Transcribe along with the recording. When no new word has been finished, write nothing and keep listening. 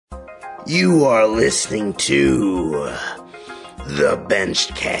You are listening to the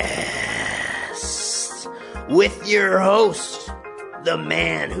Benchcast with your host, the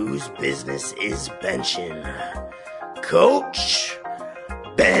man whose business is benching, Coach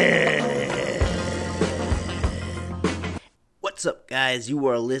Ben. What's up, guys? You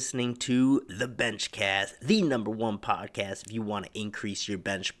are listening to the Benchcast, the number one podcast if you want to increase your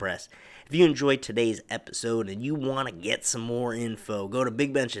bench press. If you enjoyed today's episode and you want to get some more info, go to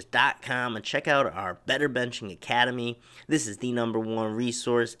bigbenches.com and check out our Better Benching Academy. This is the number one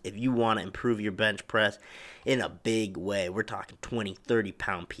resource if you want to improve your bench press in a big way. We're talking 20, 30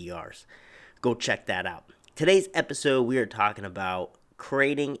 pound PRs. Go check that out. Today's episode, we are talking about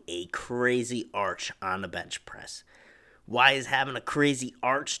creating a crazy arch on the bench press. Why is having a crazy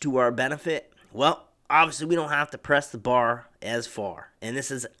arch to our benefit? Well, obviously we don't have to press the bar as far, and this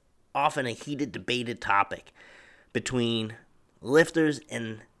is often a heated, debated topic between lifters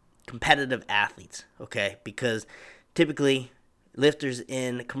and competitive athletes, okay? Because typically, lifters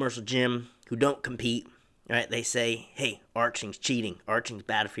in a commercial gym who don't compete, right, they say, hey, arching's cheating, arching's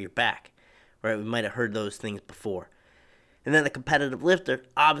bad for your back, right? We might have heard those things before. And then the competitive lifter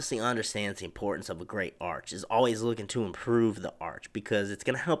obviously understands the importance of a great arch, is always looking to improve the arch because it's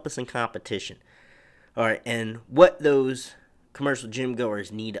going to help us in competition. All right, and what those commercial gym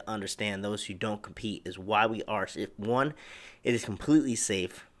goers need to understand, those who don't compete, is why we arch. One, it is completely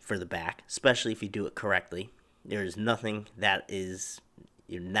safe for the back, especially if you do it correctly. There is nothing that is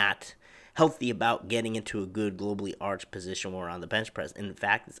not healthy about getting into a good globally arched position while we're on the bench press. In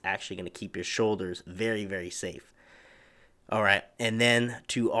fact, it's actually going to keep your shoulders very, very safe. All right, and then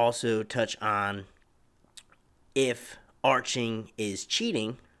to also touch on if arching is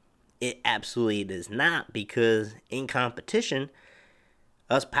cheating, it absolutely is not, because in competition,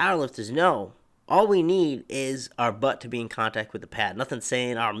 us powerlifters know all we need is our butt to be in contact with the pad. Nothing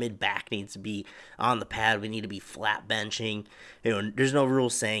saying our mid-back needs to be on the pad. We need to be flat benching. There's no rule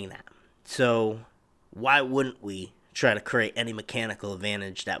saying that. So why wouldn't we try to create any mechanical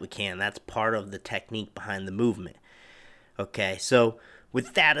advantage that we can? That's part of the technique behind the movement. Okay, so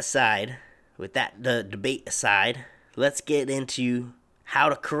with that aside, the debate aside, let's get into how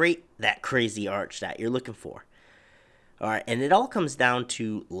to create that crazy arch that you're looking for. All right, and it all comes down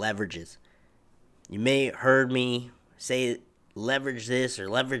to leverages. You may have heard me say leverage this or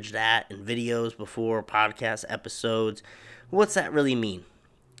leverage that in videos before, podcast episodes. What's that really mean?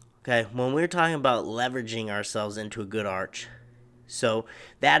 Okay, when we're talking about leveraging ourselves into a good arch, so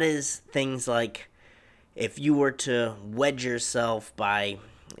that is things like if you were to wedge yourself by,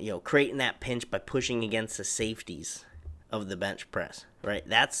 creating that pinch by pushing against the safeties of the bench press, right?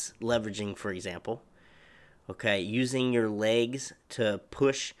 That's leveraging, for example. Okay, using your legs to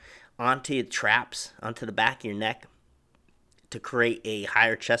push onto your traps, onto the back of your neck to create a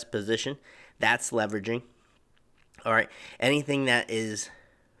higher chest position. That's leveraging. All right, anything that is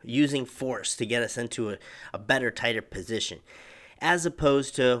using force to get us into a better, tighter position, as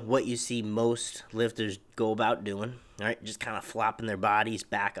opposed to what you see most lifters go about doing, right? Just kind of flopping their bodies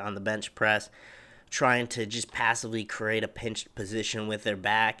back on the bench press, trying to just passively create a pinched position with their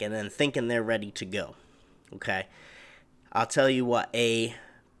back and then thinking they're ready to go, okay? I'll tell you what, a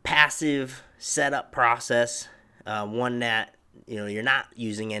passive setup process, one that, you're not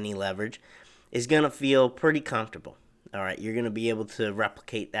using any leverage, is going to feel pretty comfortable, all right? You're going to be able to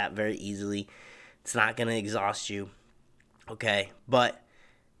replicate that very easily. It's not going to exhaust you, okay? But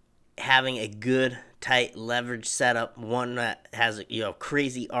having a good, tight leverage setup, one that has a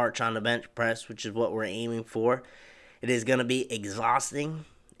crazy arch on the bench press, which is what we're aiming for, it is going to be exhausting.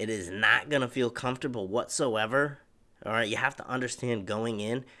 It is not going to feel comfortable whatsoever. All right, you have to understand going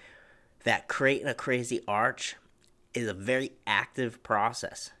in that creating a crazy arch is a very active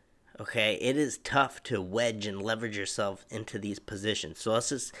process. Okay, it is tough to wedge and leverage yourself into these positions. So let's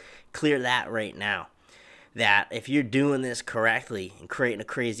just clear that right now. That if you're doing this correctly and creating a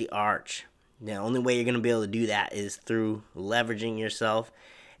crazy arch, the only way you're going to be able to do that is through leveraging yourself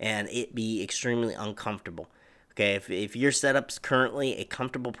and it be extremely uncomfortable. Okay, if your setup's currently a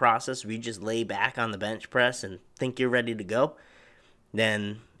comfortable process where you just lay back on the bench press and think you're ready to go,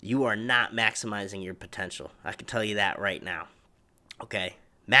 then you are not maximizing your potential. I can tell you that right now. Okay,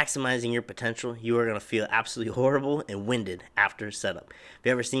 maximizing your potential, you are going to feel absolutely horrible and winded after setup. If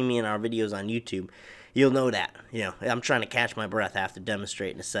you ever seen me in our videos on YouTube, you'll know that. I'm trying to catch my breath after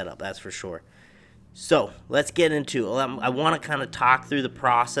demonstrating a setup, that's for sure. So let's get into it. I want to kind of talk through the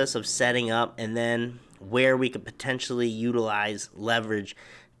process of setting up and then where we could potentially utilize leverage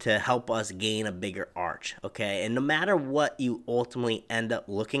to help us gain a bigger arch, okay? And no matter what you ultimately end up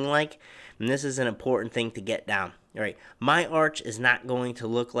looking like, and this is an important thing to get down, All right, my arch is not going to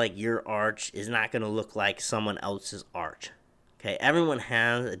look like your arch, is not going to look like someone else's arch. Okay, everyone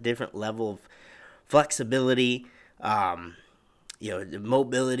has a different level of flexibility, the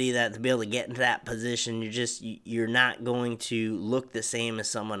mobility that to be able to get into that position. You're not going to look the same as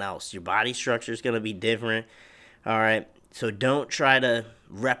someone else. Your body structure is going to be different. All right, so don't try to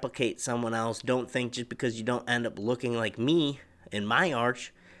replicate someone else. Don't think just because you don't end up looking like me in my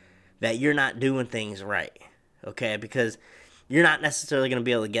arch that you're not doing things right. Okay, because you're not necessarily going to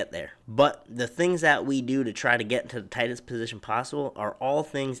be able to get there. But the things that we do to try to get into the tightest position possible are all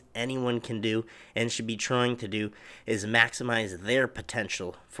things anyone can do and should be trying to do, is maximize their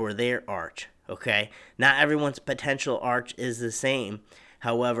potential for their arch. Okay, not everyone's potential arch is the same.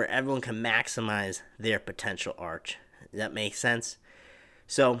 However, everyone can maximize their potential arch. Does that make sense?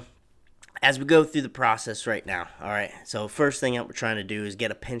 So as we go through the process right now, all right, so first thing that we're trying to do is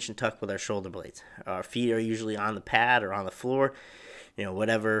get a pinch and tuck with our shoulder blades. Our feet are usually on the pad or on the floor,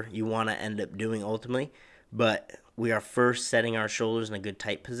 whatever you want to end up doing ultimately. But we are first setting our shoulders in a good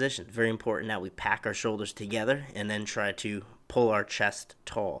tight position. Very important that we pack our shoulders together and then try to pull our chest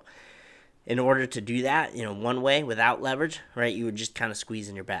tall. In order to do that, one way without leverage, right, you would just kind of squeeze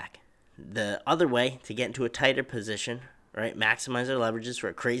in your back. The other way to get into a tighter position, right, maximize our leverages for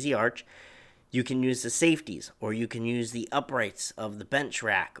a crazy arch, you can use the safeties, or you can use the uprights of the bench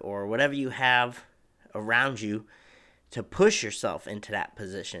rack, or whatever you have around you to push yourself into that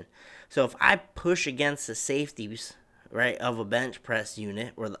position. So if I push against the safeties, right, of a bench press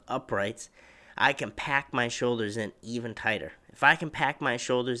unit or the uprights, I can pack my shoulders in even tighter. If I can pack my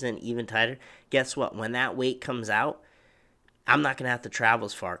shoulders in even tighter, guess what? When that weight comes out, I'm not going to have to travel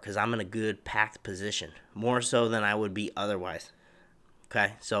as far because I'm in a good packed position, more so than I would be otherwise.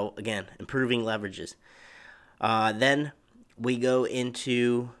 Okay, so again, improving leverages. Then we go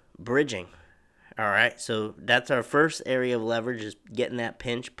into bridging. All right, so that's our first area of leverage, is getting that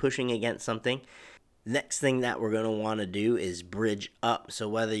pinch, pushing against something. Next thing that we're going to want to do is bridge up. So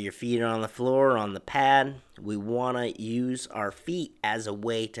whether your feet are on the floor or on the pad, we want to use our feet as a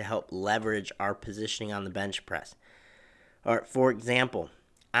way to help leverage our positioning on the bench press. All right, for example,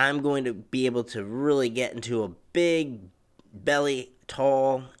 I'm going to be able to really get into a big belly,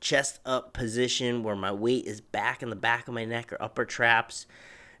 tall, chest up position where my weight is back in the back of my neck or upper traps.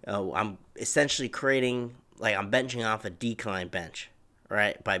 I'm essentially creating, like I'm benching off a decline bench,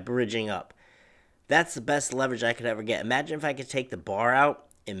 right, by bridging up. That's the best leverage I could ever get. Imagine if I could take the bar out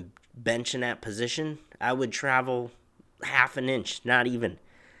and bench in that position. I would travel half an inch, not even.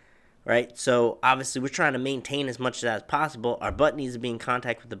 Right? So obviously we're trying to maintain as much of that as possible. Our butt needs to be in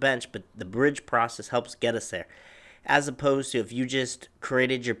contact with the bench, but the bridge process helps get us there. As opposed to if you just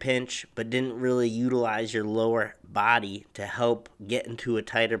created your pinch but didn't really utilize your lower body to help get into a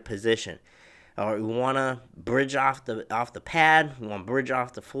tighter position. Or we want to bridge off the pad. We want to bridge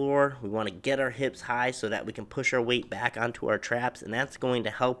off the floor. We want to get our hips high so that we can push our weight back onto our traps, and that's going to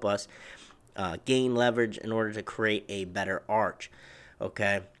help us gain leverage in order to create a better arch.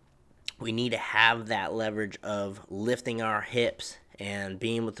 Okay, we need to have that leverage of lifting our hips and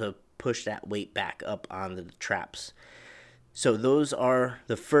being able to push that weight back up on the traps. So those are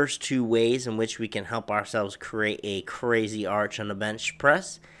the first two ways in which we can help ourselves create a crazy arch on the bench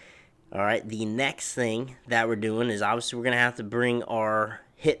press. All right, the next thing that we're doing is obviously we're going to have to bring our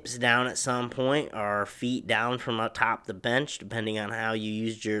hips down at some point, our feet down from atop the bench, depending on how you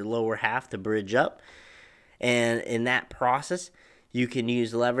used your lower half to bridge up. And in that process, you can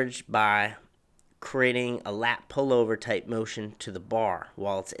use leverage by creating a lat pullover type motion to the bar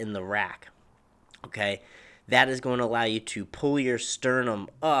while it's in the rack. Okay, that is going to allow you to pull your sternum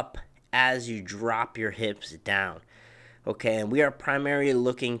up as you drop your hips down. Okay, and we are primarily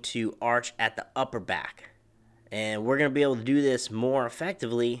looking to arch at the upper back. And we're going to be able to do this more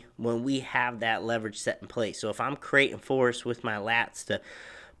effectively when we have that leverage set in place. So if I'm creating force with my lats to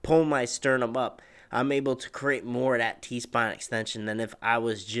pull my sternum up, I'm able to create more of that T-spine extension than if I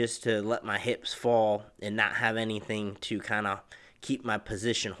was just to let my hips fall and not have anything to kind of keep my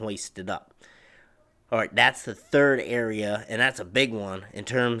position hoisted up. All right, that's the third area, and that's a big one in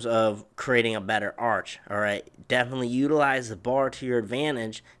terms of creating a better arch. All right, definitely utilize the bar to your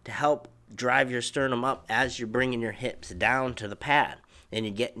advantage to help drive your sternum up as you're bringing your hips down to the pad and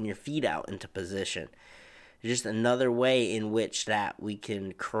you're getting your feet out into position. Just another way in which that we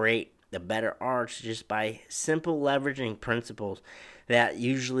can create a better arch just by simple leveraging principles that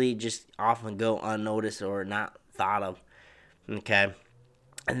usually just often go unnoticed or not thought of. Okay,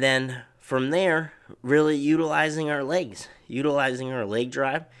 and then from there, really utilizing our legs, utilizing our leg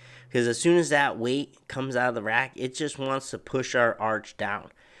drive, because as soon as that weight comes out of the rack, it just wants to push our arch down.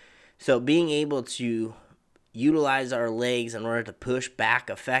 So being able to utilize our legs in order to push back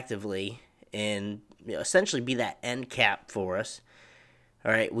effectively and essentially be that end cap for us.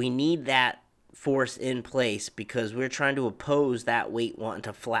 All right, we need that force in place because we're trying to oppose that weight wanting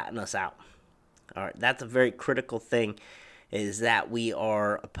to flatten us out. All right, that's a very critical thing, is that we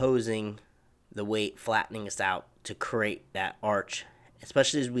are opposing the weight flattening us out to create that arch,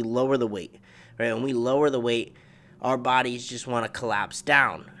 especially as we lower the weight. Right, when we lower the weight, our bodies just want to collapse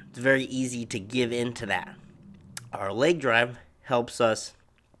down. It's very easy to give into that. Our leg drive helps us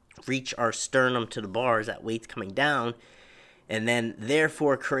reach our sternum to the bars, that weight's coming down, and then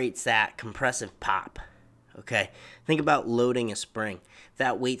therefore creates that compressive pop. Okay, think about loading a spring. If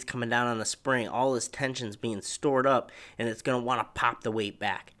that weight's coming down on the spring, all this tension's being stored up, and it's going to want to pop the weight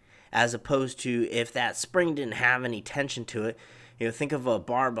back. As opposed to if that spring didn't have any tension to it, think of a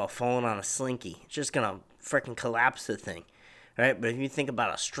barbell falling on a slinky. It's just going to freaking collapse the thing. Right? But if you think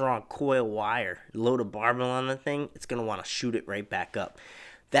about a strong coil wire, load a barbell on the thing, it's going to want to shoot it right back up.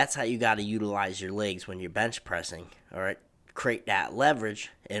 That's how you got to utilize your legs when you're bench pressing. All right? Create that leverage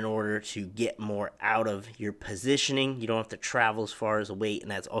in order to get more out of your positioning. You don't have to travel as far as a weight,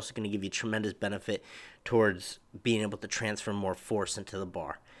 and that's also going to give you tremendous benefit towards being able to transfer more force into the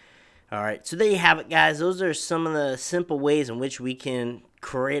bar. All right, so there you have it, guys. Those are some of the simple ways in which we can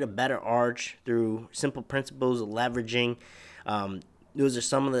create a better arch through simple principles of leveraging. Those are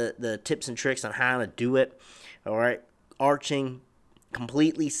some of the tips and tricks on how to do it. All right, arching,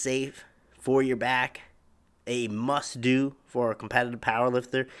 completely safe for your back, a must-do for a competitive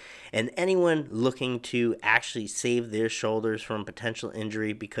powerlifter, and anyone looking to actually save their shoulders from potential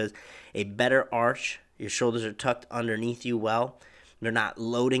injury, because a better arch, your shoulders are tucked underneath you well. They're not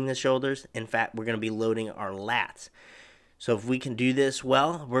loading the shoulders. In fact, we're going to be loading our lats. So if we can do this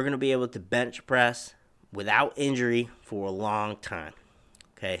well, we're going to be able to bench press without injury for a long time.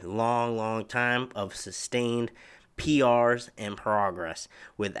 Okay, long time of sustained PRs and progress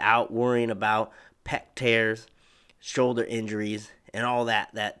without worrying about pec tears, shoulder injuries, and all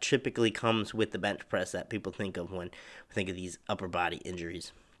that typically comes with the bench press that people think of when we think of these upper body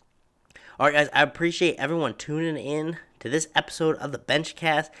injuries. All right, guys, I appreciate everyone tuning in to this episode of the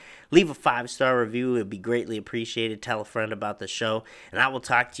Benchcast. Leave a 5-star review. It would be greatly appreciated. Tell a friend about the show, and I will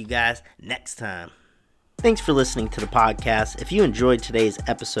talk to you guys next time. Thanks for listening to the podcast. If you enjoyed today's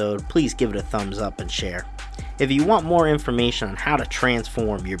episode, please give it a thumbs up and share. If you want more information on how to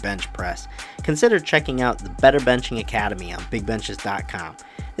transform your bench press, consider checking out the Better Benching Academy on BigBenches.com.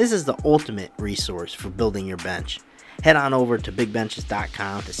 This is the ultimate resource for building your bench. Head on over to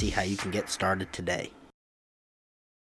BigBenches.com to see how you can get started today.